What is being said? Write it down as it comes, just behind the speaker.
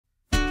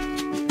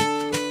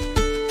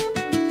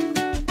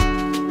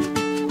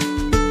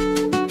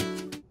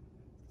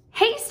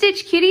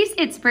Stitch Cuties,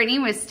 it's Brittany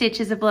with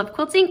Stitches of Love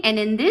Quilting, and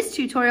in this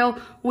tutorial,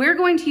 we're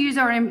going to use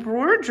our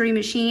embroidery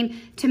machine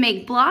to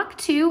make block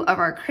 2 of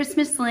our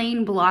Christmas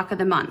Lane block of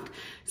the month.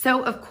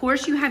 So of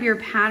course you have your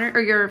pattern or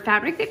your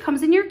fabric that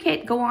comes in your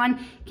kit. Go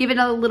on, give it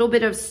a little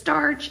bit of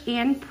starch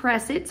and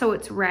press it so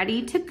it's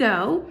ready to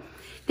go.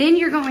 Then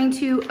you're going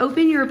to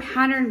open your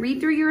pattern,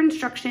 read through your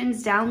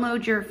instructions,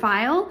 download your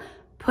file,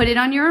 put it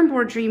on your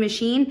embroidery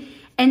machine,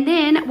 and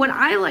then what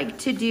I like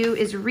to do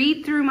is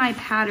read through my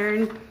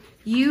pattern,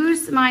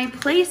 use my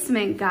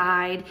placement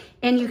guide,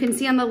 and you can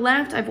see on the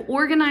left, I've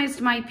organized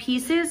my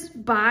pieces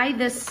by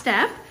this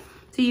step.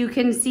 So you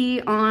can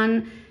see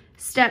on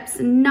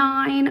steps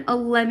 9,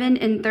 11,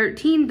 and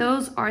 13,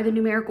 those are the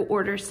numerical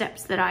order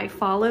steps that I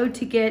followed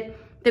to get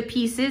the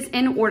pieces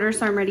in order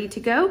so I'm ready to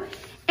go.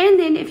 And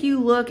then if you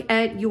look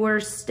at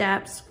your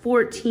steps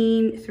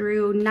 14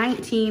 through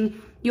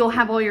 19, you'll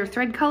have all your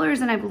thread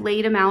colors, and I've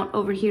laid them out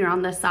over here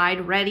on the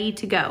side ready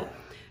to go.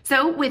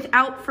 So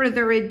without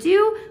further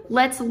ado,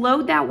 let's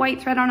load that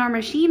white thread on our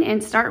machine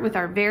and start with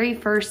our very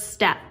first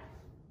step.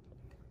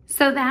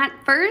 So that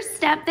first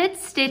step that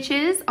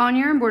stitches on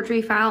your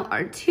embroidery file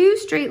are 2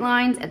 straight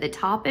lines at the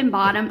top and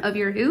bottom of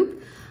your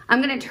hoop.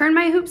 I'm gonna turn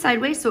my hoop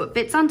sideways so it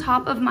fits on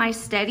top of my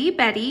Steady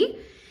Betty,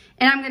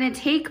 and I'm gonna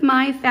take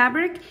my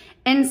fabric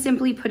and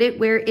simply put it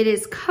where it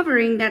is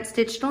covering that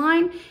stitched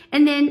line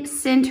and then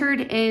centered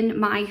in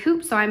my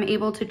hoop so I'm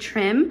able to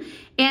trim.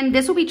 And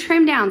this will be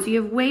trimmed down so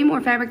you have way more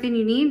fabric than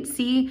you need.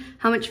 See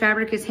how much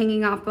fabric is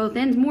hanging off both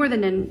ends, more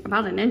than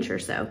about an inch or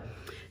so.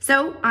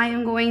 So I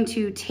am going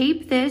to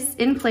tape this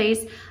in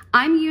place.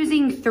 I'm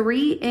using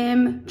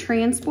 3M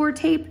transport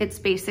tape. It's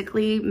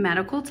basically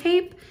medical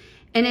tape,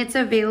 and it's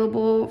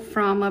available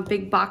from a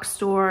big box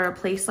store or a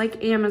place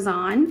like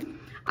Amazon.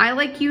 I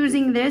like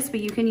using this, but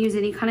you can use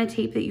any kind of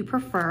tape that you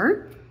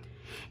prefer.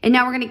 And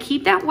now we're gonna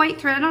keep that white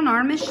thread on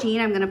our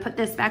machine. I'm gonna put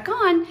this back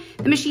on.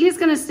 The machine is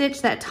gonna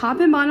stitch that top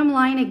and bottom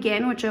line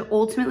again, which will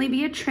ultimately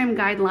be a trim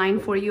guide line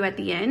for you at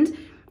the end.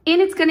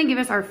 And it's gonna give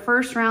us our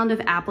first round of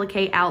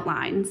applique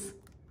outlines.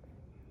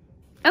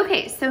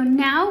 Okay, so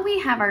now we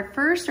have our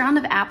first round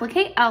of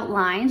applique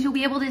outlines. You'll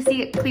be able to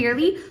see it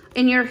clearly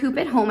in your hoop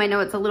at home. I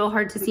know it's a little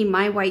hard to see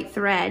my white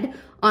thread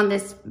on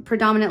this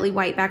predominantly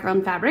white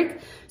background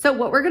fabric. So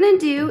what we're gonna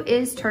do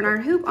is turn our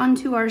hoop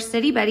onto our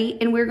Steady Betty,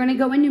 and we're gonna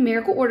go in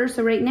numerical order.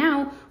 So right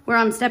now, we're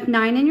on step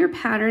 9 in your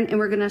pattern, and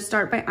we're gonna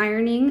start by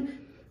ironing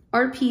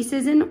our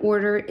pieces in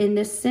order in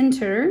the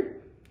center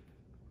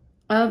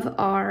of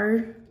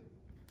our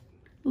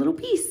little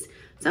piece.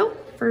 So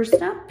first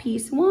up,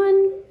 piece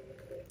 1.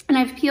 And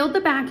I've peeled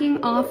the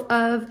backing off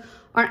of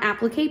our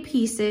applique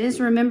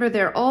pieces. Remember,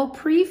 they're all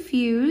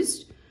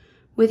pre-fused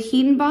with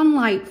Heat and Bond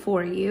Light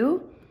for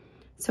you.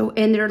 So,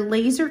 and they're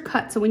laser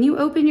cut. So when you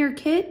open your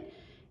kit,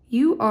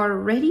 you are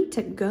ready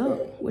to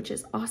go, which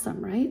is awesome,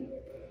 right?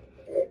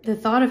 The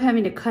thought of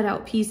having to cut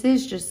out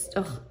pieces just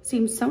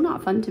seems so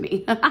not fun to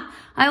me.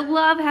 I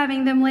love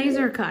having them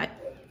laser cut.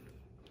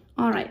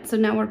 All right, so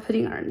now we're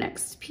putting our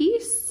next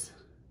piece.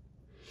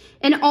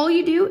 And all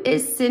you do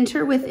is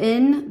center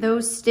within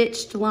those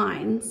stitched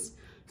lines.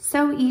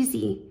 So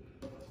easy.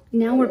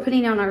 Now we're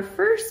putting on our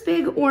first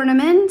big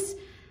ornament.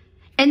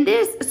 And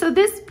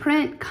this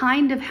print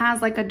kind of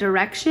has like a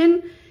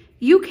direction.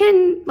 You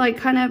can like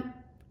kind of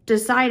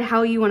decide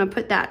how you want to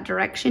put that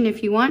direction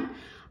if you want.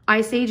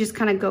 I say just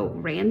kind of go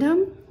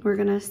random. We're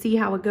gonna see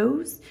how it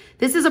goes.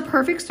 This is a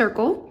perfect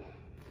circle.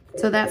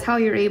 So that's how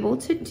you're able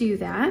to do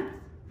that.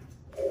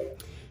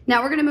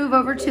 Now we're gonna move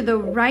over to the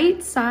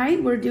right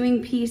side. We're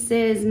doing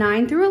pieces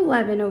 9 through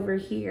 11 over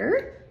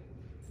here.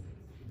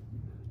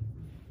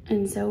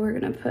 And so we're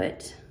gonna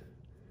put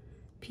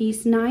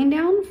piece 9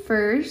 down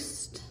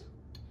first.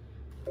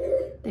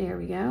 There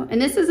we go.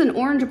 And this is an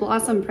orange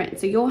blossom print.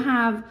 So you'll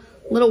have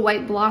little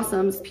white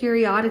blossoms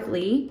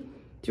periodically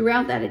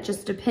throughout that. It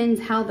just depends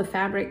how the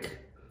fabric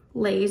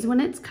lays when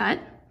it's cut.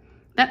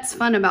 That's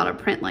fun about a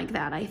print like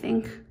that, I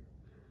think.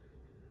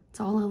 It's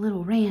all a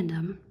little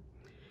random.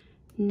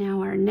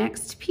 Now our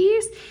next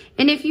piece,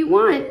 and if you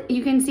want,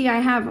 you can see I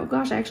have, oh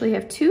gosh, I actually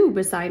have 2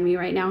 beside me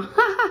right now.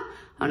 I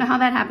don't know how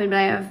that happened, but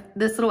I have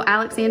this little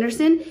Alex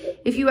Anderson.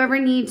 If you ever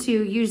need to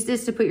use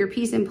this to put your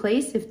piece in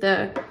place, if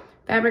the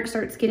fabric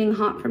starts getting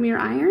hot from your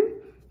iron,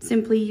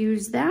 simply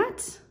use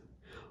that.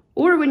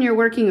 Or when you're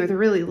working with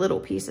really little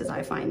pieces,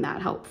 I find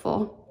that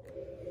helpful.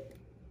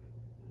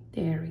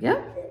 There we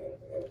go.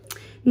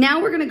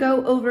 Now we're gonna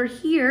go over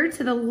here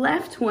to the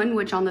left one,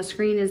 which on the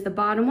screen is the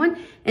bottom one.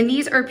 And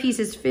these are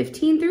pieces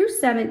 15 through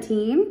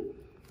 17.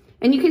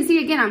 And you can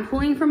see, again, I'm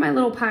pulling from my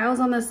little piles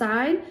on the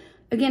side.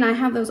 Again, I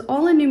have those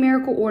all in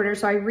numerical order.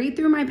 So I read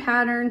through my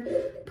pattern,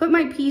 put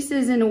my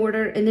pieces in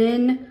order, and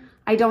then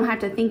I don't have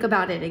to think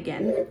about it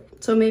again.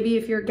 So maybe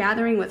if you're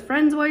gathering with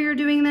friends while you're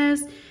doing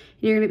this,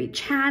 you're gonna be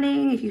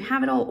chatting, if you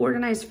have it all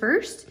organized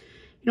first,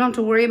 you don't have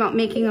to worry about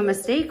making a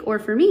mistake. Or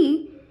for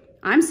me,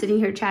 I'm sitting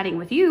here chatting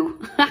with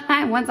you.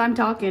 Once I'm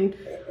talking,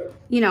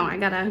 you know, I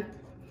gotta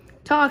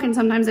talk, and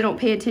sometimes I don't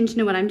pay attention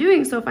to what I'm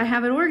doing. So if I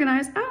have it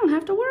organized, I don't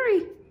have to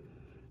worry,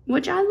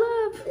 which I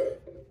love.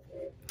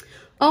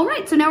 All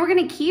right, so now we're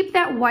gonna keep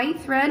that white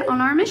thread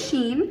on our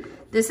machine.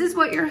 This is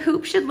what your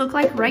hoop should look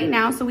like right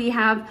now. So we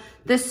have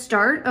the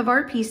start of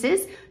our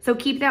pieces. So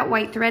keep that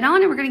white thread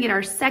on and we're gonna get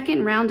our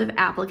second round of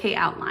applique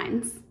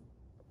outlines.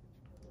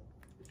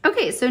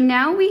 Okay, so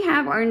now we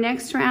have our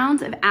next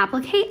round of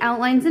applique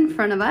outlines in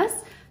front of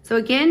us. So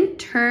again,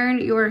 turn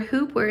your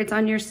hoop where it's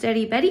on your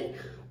Steady Betty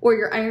or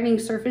your ironing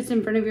surface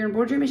in front of your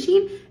embroidery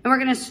machine. And we're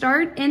gonna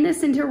start in the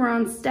center. We're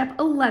on step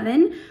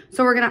 11.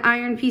 So we're gonna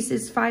iron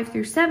pieces 5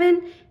 through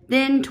 7,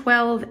 then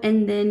 12,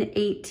 and then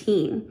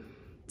 18.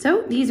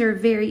 So these are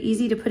very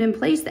easy to put in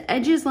place. The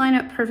edges line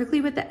up perfectly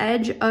with the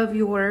edge of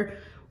your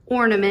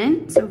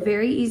ornament. So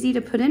very easy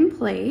to put in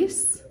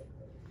place.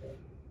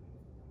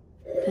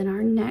 Then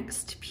our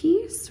next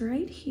piece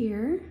right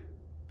here.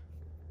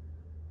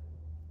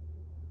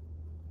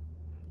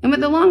 And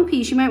with the long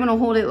piece, you might want to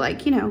hold it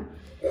like, you know,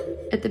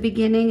 at the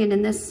beginning and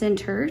in the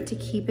center to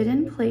keep it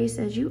in place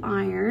as you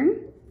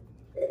iron.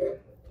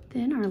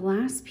 Then our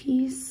last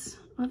piece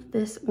of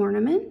this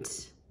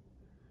ornament.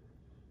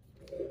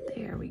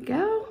 There we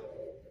go.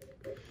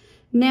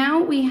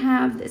 Now we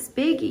have this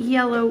big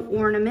yellow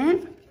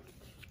ornament.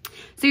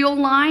 So you'll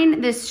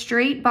line this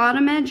straight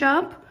bottom edge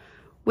up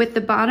with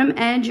the bottom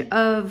edge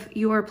of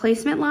your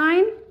placement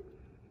line.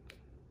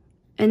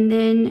 And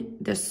then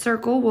the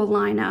circle will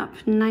line up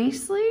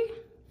nicely.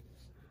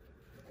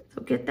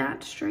 So get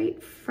that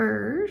straight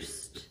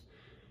first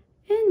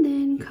and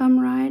then come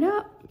right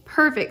up.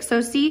 Perfect.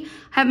 So see,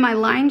 I have my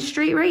line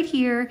straight right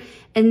here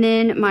and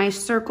then my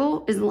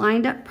circle is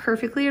lined up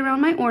perfectly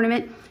around my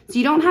ornament. So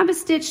you don't have a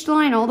stitched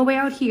line all the way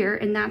out here,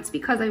 and that's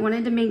because I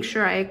wanted to make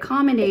sure I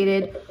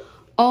accommodated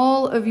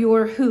all of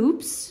your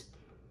hoops.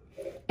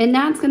 And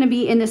that's gonna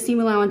be in the seam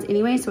allowance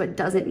anyway, so it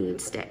doesn't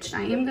need stitched.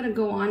 I am gonna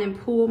go on and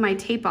pull my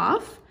tape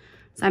off.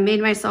 So I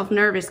made myself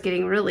nervous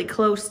getting really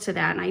close to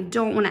that, and I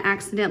don't wanna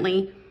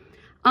accidentally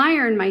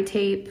iron my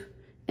tape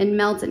and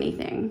melt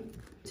anything.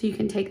 So you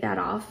can take that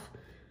off.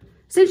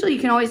 Essentially, you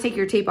can always take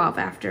your tape off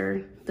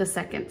after the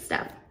second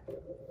step.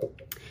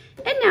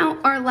 And now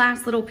our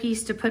last little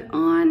piece to put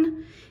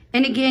on.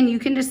 And again, you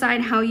can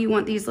decide how you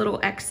want these little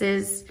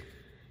X's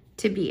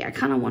to be. I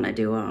kind of want to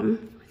do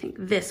them, I think,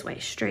 this way,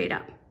 straight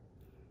up.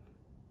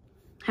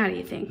 How do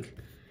you think?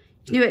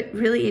 You can do it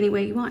really any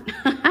way you want.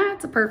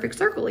 It's a perfect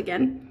circle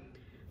again.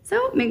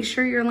 So make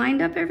sure you're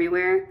lined up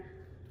everywhere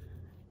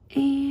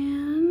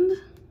and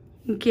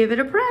give it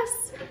a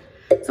press.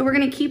 So we're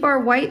gonna keep our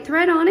white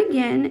thread on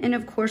again. And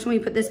of course, when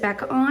we put this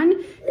back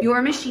on,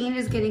 your machine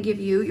is gonna give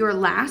you your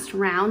last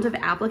round of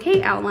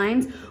applique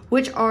outlines,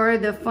 which are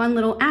the fun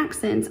little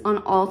accents on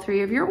all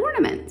 3 of your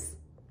ornaments.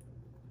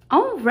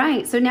 All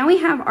right, so now we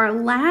have our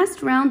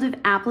last round of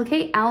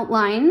applique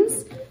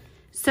outlines.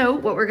 So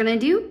what we're gonna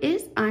do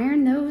is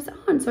iron those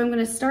on. So I'm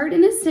gonna start in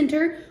the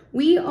center.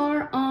 We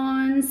are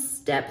on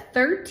step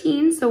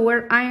 13, so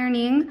we're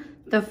ironing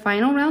the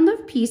final round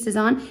of pieces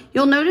on.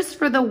 You'll notice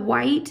for the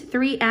white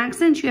 3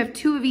 accents, you have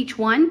 2 of each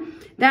one.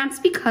 That's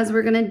because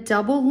we're gonna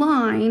double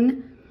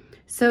line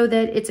so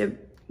that it's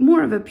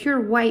more of a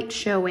pure white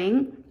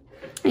showing,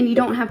 and you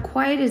don't have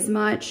quite as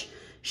much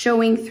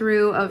showing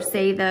through of,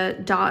 say,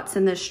 the dots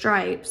and the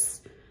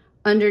stripes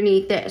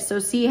underneath this. So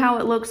see how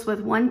it looks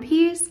with one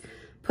piece?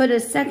 Put a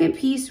second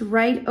piece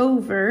right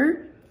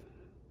over,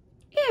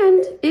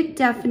 and it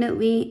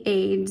definitely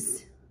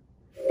aids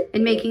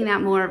in making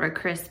that more of a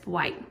crisp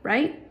white,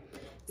 right?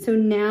 So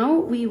now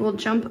we will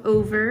jump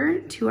over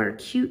to our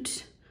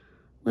cute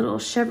little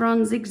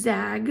chevron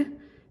zigzag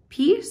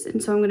piece.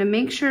 And so I'm gonna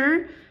make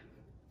sure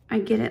I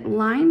get it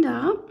lined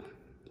up,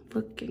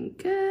 looking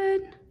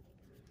good.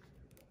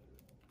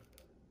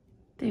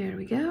 There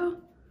we go.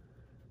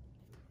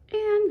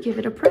 And give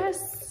it a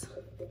press.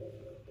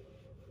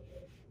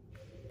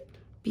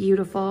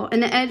 Beautiful.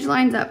 And the edge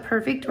lines up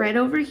perfect right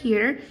over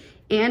here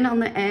and on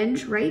the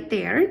edge right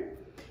there.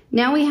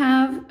 Now we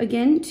have,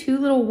 again, 2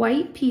 little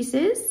white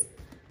pieces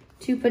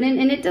to put in,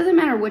 and it doesn't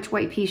matter which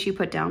white piece you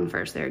put down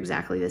first, they're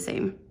exactly the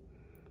same.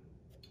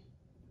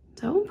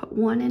 So put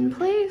one in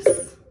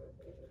place,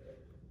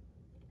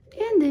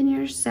 and then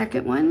your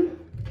second one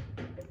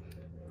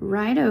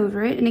right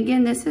over it. And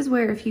again, this is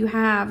where if you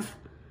have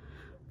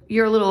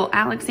your little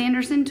Alex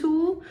Anderson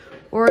tool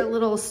or a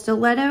little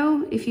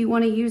stiletto, if you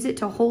want to use it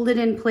to hold it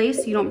in place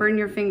so you don't burn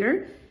your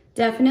finger,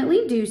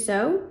 definitely do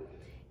so.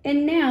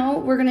 And now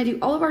we're gonna do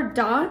all of our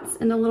dots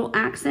and the little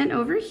accent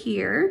over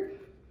here.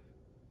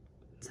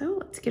 So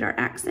let's get our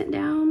accent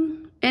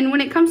down. And when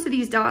it comes to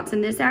these dots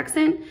and this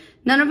accent,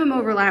 none of them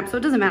overlap, so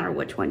it doesn't matter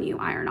which one you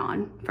iron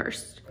on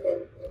first.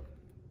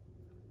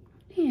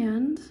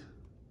 And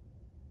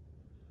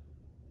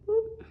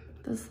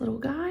this little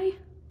guy,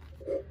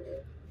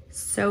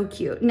 so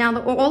cute.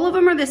 Now all of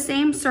them are the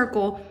same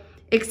circle,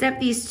 except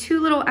these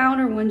 2 little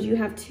outer ones, you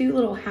have 2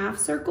 little half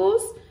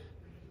circles.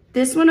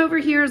 This one over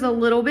here is a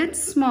little bit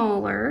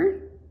smaller.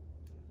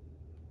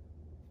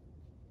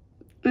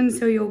 And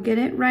so you'll get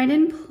it right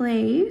in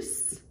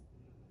place.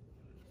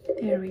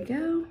 There we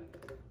go.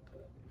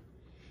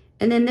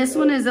 And then this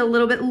one is a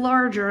little bit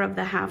larger of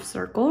the half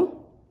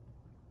circle.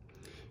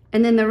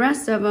 And then the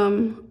rest of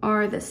them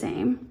are the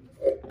same.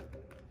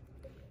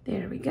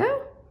 There we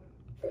go.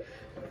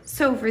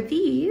 So for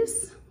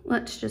these,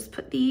 let's just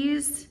put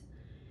these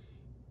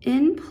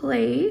in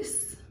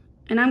place.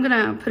 And I'm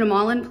gonna put them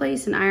all in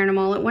place and iron them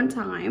all at one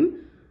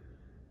time.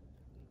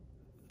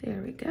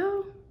 There we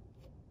go.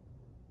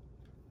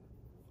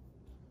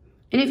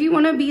 And if you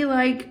wanna be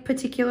like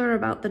particular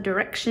about the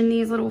direction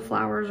these little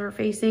flowers are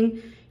facing,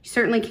 you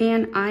certainly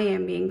can. I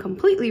am being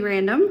completely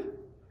random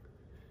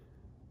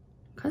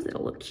because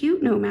it'll look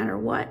cute no matter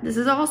what. This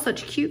is all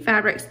such cute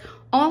fabrics.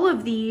 All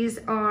of these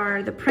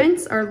are, the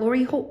prints are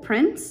Lori Holt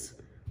prints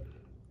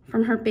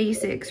from her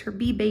basics, her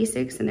Bee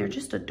Basics, and they're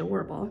just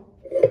adorable.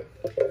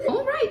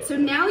 All right, so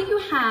now you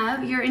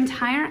have your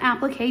entire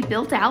applique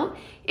built out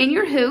in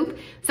your hoop.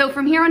 So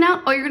from here on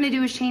out, all you're gonna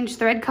do is change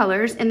thread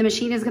colors and the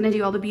machine is gonna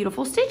do all the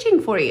beautiful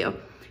stitching for you.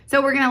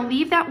 So we're gonna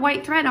leave that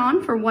white thread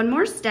on for one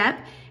more step.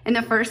 And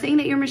the first thing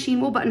that your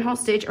machine will buttonhole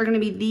stitch are gonna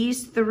be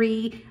these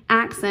 3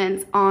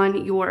 accents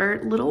on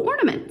your little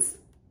ornaments.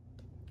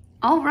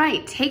 All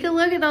right, take a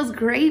look at those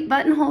great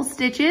buttonhole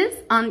stitches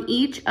on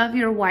each of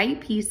your white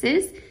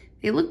pieces.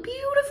 They look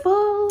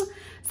beautiful.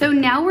 So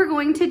now we're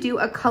going to do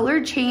a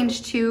color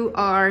change to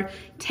our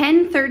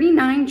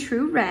 1039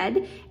 True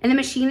Red, and the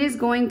machine is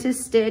going to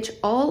stitch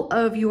all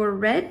of your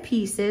red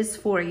pieces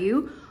for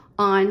you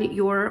on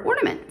your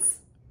ornaments.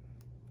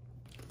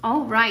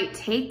 All right,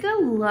 take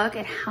a look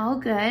at how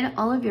good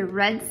all of your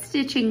red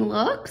stitching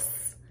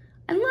looks.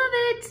 I love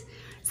it.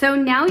 So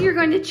now you're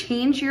going to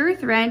change your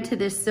thread to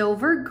this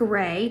silver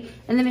gray,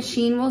 and the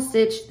machine will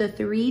stitch the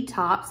 3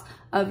 tops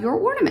of your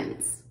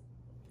ornaments.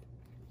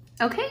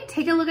 Okay,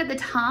 take a look at the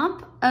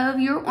top of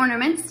your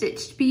ornament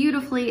stitched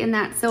beautifully in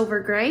that silver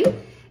gray.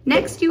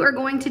 Next, you are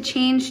going to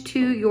change to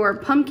your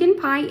Pumpkin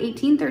Pie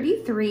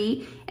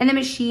 1833, and the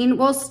machine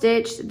will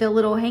stitch the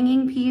little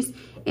hanging piece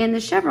and the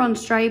chevron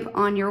stripe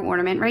on your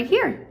ornament right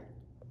here.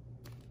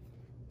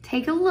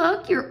 Take a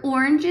look, your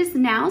orange is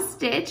now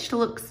stitched,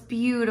 looks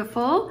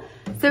beautiful.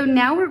 So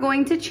now we're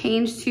going to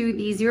change to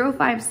the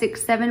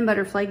 0567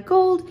 Butterfly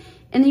Gold,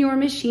 and your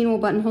machine will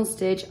buttonhole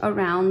stitch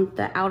around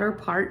the outer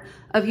part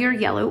of your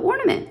yellow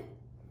ornament.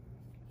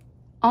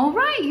 All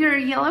right, your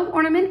yellow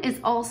ornament is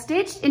all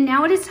stitched, and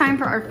now it is time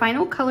for our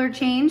final color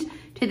change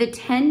to the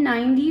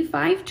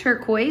 1095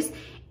 Turquoise,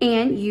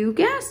 and you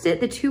guessed it,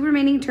 the 2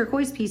 remaining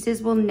turquoise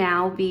pieces will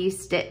now be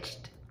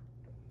stitched.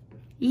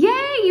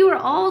 Yay, you are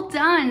all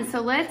done. So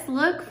let's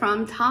look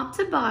from top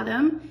to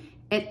bottom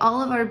at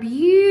all of our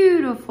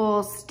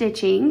beautiful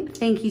stitching.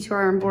 Thank you to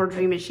our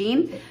embroidery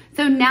machine.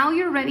 So now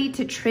you're ready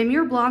to trim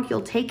your block.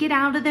 You'll take it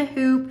out of the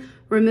hoop,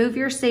 remove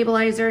your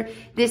stabilizer.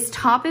 This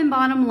top and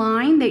bottom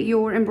line that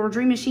your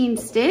embroidery machine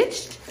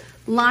stitched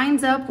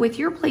lines up with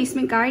your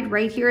placement guide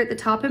right here at the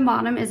top and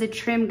bottom as a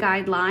trim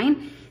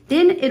guideline.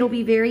 Then it'll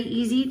be very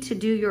easy to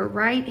do your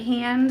right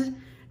hand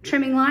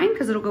trimming line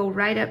because it'll go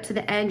right up to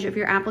the edge of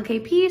your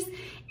applique piece.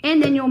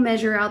 And then you'll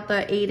measure out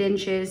the 8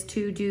 inches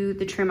to do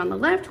the trim on the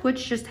left,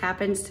 which just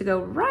happens to go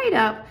right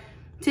up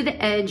to the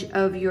edge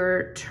of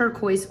your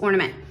turquoise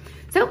ornament.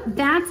 So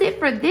that's it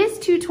for this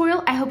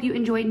tutorial. I hope you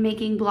enjoyed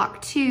making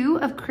block 2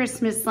 of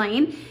Christmas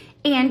Lane.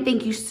 And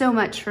thank you so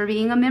much for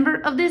being a member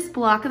of this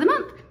block of the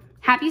month.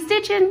 Happy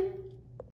stitching!